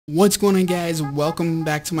What's going on, guys? Welcome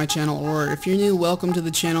back to my channel, or if you're new, welcome to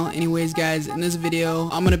the channel. Anyways, guys, in this video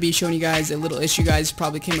I'm going to be showing you guys a little issue you guys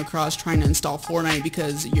probably came across trying to install Fortnite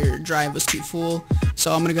because your drive was too full.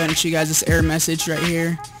 So I'm going to go ahead and show you guys this error message right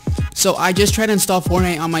here. So I just tried to install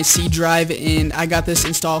Fortnite on my C drive and I got this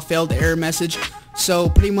install failed error message. So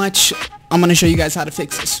pretty much I'm going to show you guys how to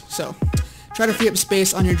fix this. So try to free up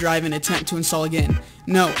space on your drive and attempt to install again.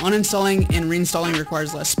 No, uninstalling and reinstalling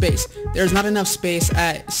requires less space. There's not enough space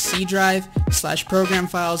at C drive / program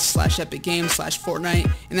files / epic games /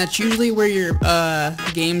 Fortnite, and that's usually where your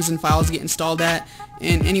games and files get installed at.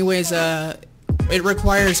 And anyways, it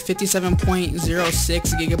requires 57.06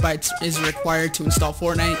 gigabytes is required to install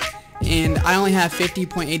Fortnite, and I only have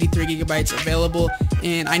 50.83 gigabytes available,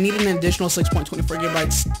 and I need an additional 6.24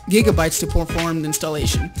 gigabytes to perform the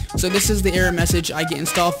installation. So this is the error message. I get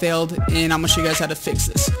install failed, and I'm going to show you guys how to fix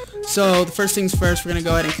this. So the first things first, we're going to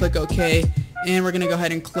go ahead and click OK, and we're going to go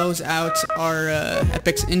ahead and close out our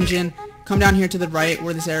Epic's engine. Come down here to the right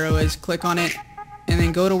where this arrow is, click on it, and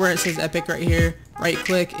then go to where it says Epic right here, right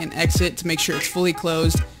click and exit to make sure it's fully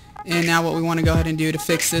closed. And now what we want to go ahead and do to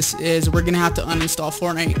fix this is we're going to have to uninstall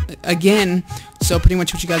Fortnite again. So pretty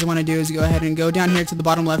much what you guys want to do is go ahead and go down here to the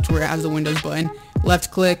bottom left where it has the Windows button,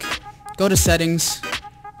 left click, go to settings,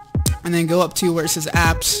 and then go up to where it says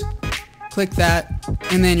apps, click that,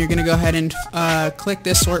 and then you're going to go ahead and click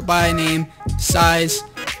this sort by name, size,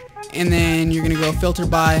 and then you're going to go filter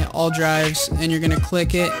by all drives, and you're going to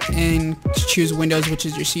click it and choose Windows, which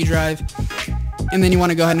is your C drive. And then you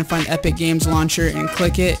want to go ahead and find Epic Games Launcher and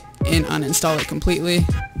click it and uninstall it completely.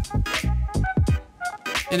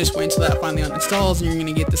 And just wait until that finally uninstalls, and you're going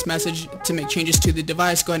to get this message to make changes to the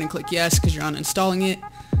device. Go ahead and click yes because you're uninstalling it.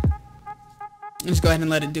 And just go ahead and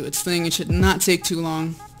let it do its thing. It should not take too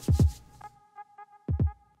long.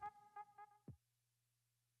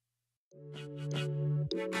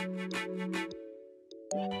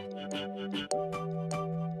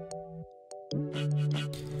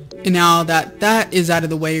 And now that is out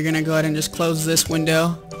of the way, you're going to go ahead and just close this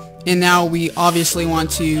window. And now we obviously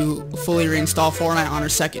want to fully reinstall Fortnite on our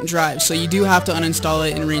second drive. So you do have to uninstall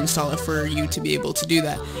it and reinstall it for you to be able to do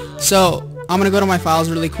that. So I'm going to go to my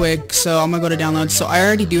files really quick. So I'm going to go to downloads. So I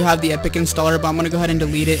already do have the Epic installer, but I'm going to go ahead and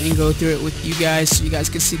delete it and go through it with you guys so you guys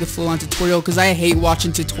can see the full-on tutorial, because I hate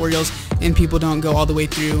watching tutorials and people don't go all the way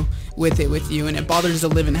through with it with you, and it bothers the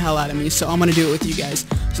living hell out of me. So I'm going to do it with you guys.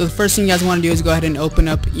 So the first thing you guys want to do is go ahead and open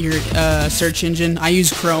up your search engine. I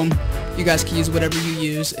use Chrome. You guys can use whatever you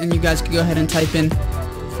use, and you guys can go ahead and type in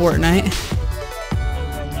Fortnite.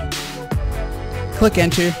 Click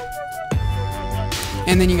enter.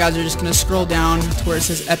 And then you guys are just going to scroll down to where it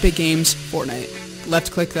says Epic Games Fortnite.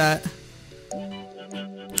 Left click that.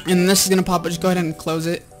 And this is going to pop up. Just go ahead and close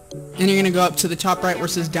it. And you're going to go up to the top right where it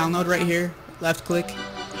says download right here. Left click.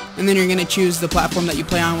 And then you're going to choose the platform that you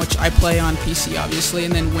play on, which I play on PC obviously,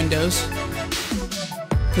 and then Windows,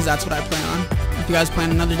 because that's what I play on. If you guys play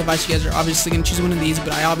on another device, you guys are obviously going to choose one of these,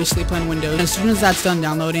 but I obviously play on Windows. And as soon as that's done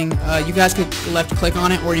downloading, you guys could left click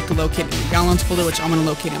on it, or you could locate it in your downloads folder, which I'm going to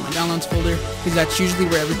locate in my downloads folder, because that's usually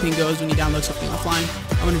where everything goes when you download something offline.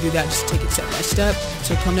 I'm going to do that just to take it step by step.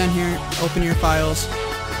 So come down here, open your files,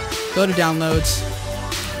 go to downloads,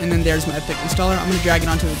 and then there's my Epic installer. I'm going to drag it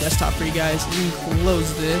onto the desktop for you guys and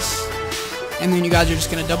close this. And then you guys are just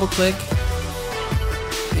going to double click.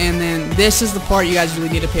 And then this is the part you guys really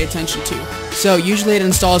need to pay attention to. So usually it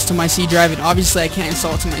installs to my C drive, and obviously I can't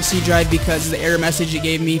install it to my C drive because of the error message it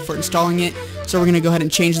gave me for installing it. So we're going to go ahead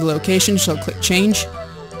and change the location. So click change.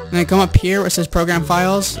 And then come up here where it says program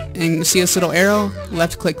files, and see this little arrow,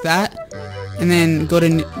 left click that. And then go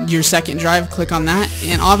to your second drive, click on that,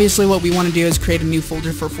 and obviously what we want to do is create a new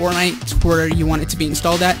folder for Fortnite where you want it to be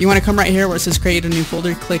installed at. You want to come right here where it says create a new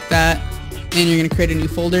folder, click that, and you're going to create a new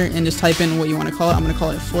folder and just type in what you want to call it. I'm going to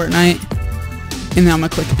call it Fortnite, and then I'm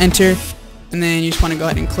going to click enter, and then you just want to go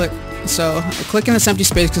ahead and click. So click in this empty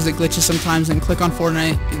space because it glitches sometimes, and click on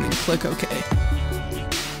Fortnite, and then click OK.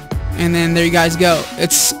 And then there you guys go.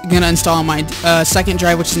 It's going to install on my second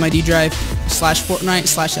drive, which is my D drive, /Fortnite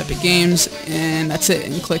 /Epic Games, and that's it.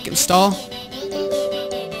 And click install.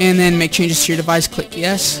 And then make changes to your device, click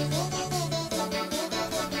yes.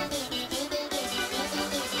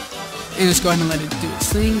 And just go ahead and let it do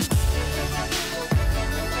its thing.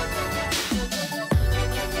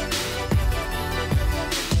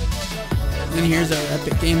 And here's our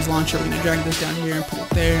Epic Games Launcher. We're going to drag this down here and put it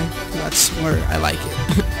there. That's where I like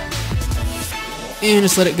it. And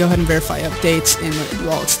just let it go ahead and verify updates and let it do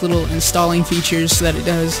all its little installing features that it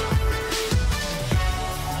does.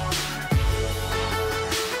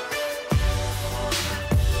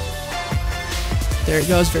 There it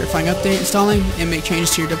goes, verifying update, installing, and make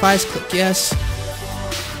changes to your device. Click yes.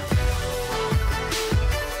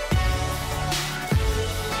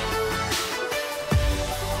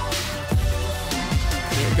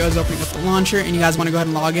 There it goes, opening up the launcher, and you guys want to go ahead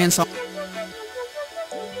and log in. So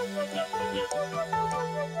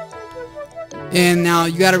and now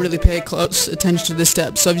you gotta really pay close attention to this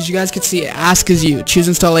step. So as you guys can see, it asks you, choose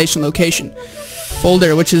installation location,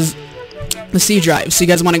 folder, which is the C drive. So you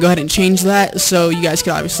guys want to go ahead and change that so you guys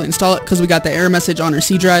can obviously install it, because we got the error message on our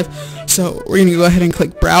C drive. So we're gonna go ahead and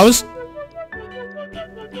click browse,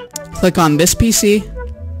 click on this PC,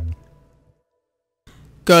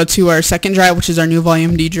 go to our second drive, which is our new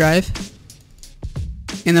volume D drive,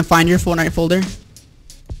 and then find your Fortnite folder,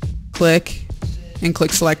 click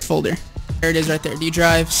select folder. There it is right there, D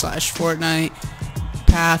drive / Fortnite,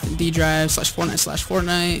 path D drive /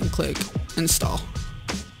 Fortnite, and click install.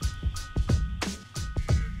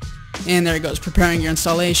 And there it goes, preparing your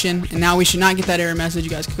installation. And now we should not get that error message. You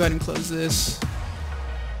guys can go ahead and close this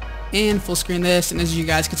and full screen this, and as you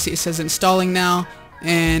guys can see, it says installing now.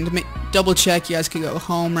 And double check, you guys can go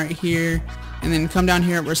home right here and then come down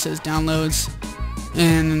here where it says downloads,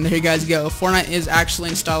 and there you guys go. Fortnite is actually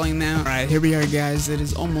installing now. Alright, here we are, guys. It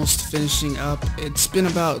is almost finishing up. It's been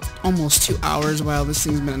about almost 2 hours while this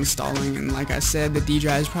thing's been installing, and like I said, the D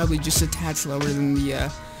drive is probably just a tad slower than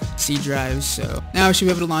the C drive. So now we should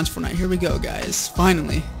be able to launch Fortnite. Here we go, guys,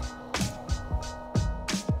 finally.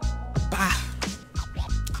 Bah.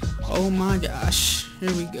 Oh my gosh,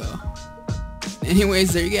 here we go.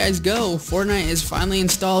 Anyways, there you guys go. Fortnite is finally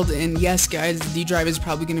installed, and yes guys, the D drive is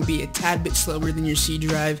probably going to be a tad bit slower than your C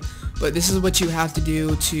drive, but this is what you have to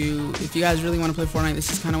do to, if you guys really want to play Fortnite,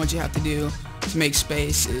 this is kind of what you have to do to make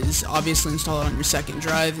space, is obviously install it on your second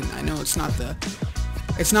drive. And I know it's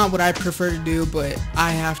not what I prefer to do, but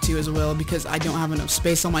I have to as well, because I don't have enough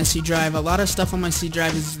space on my C drive. A lot of stuff on my C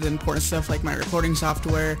drive is the important stuff, like my recording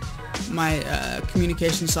software, my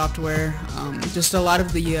communication software, just a lot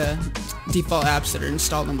of the default apps that are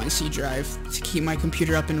installed on my C drive to keep my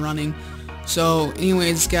computer up and running. So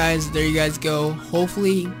anyways guys, there you guys go.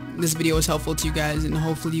 Hopefully this video was helpful to you guys, and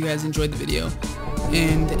hopefully you guys enjoyed the video.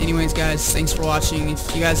 And anyways guys, thanks for watching.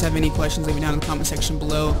 If you guys have any questions, leave it down in the comment section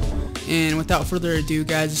below. And without further ado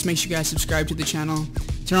guys, just make sure you guys subscribe to the channel,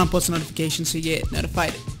 turn on post notifications so you get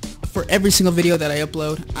notified for every single video that I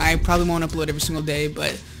upload. I probably won't upload every single day,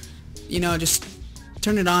 but you know, just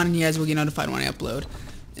turn it on and you guys will get notified when I upload.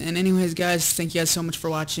 And anyways guys, thank you guys so much for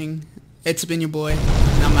watching. It's been your boy,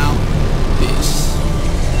 and I'm out.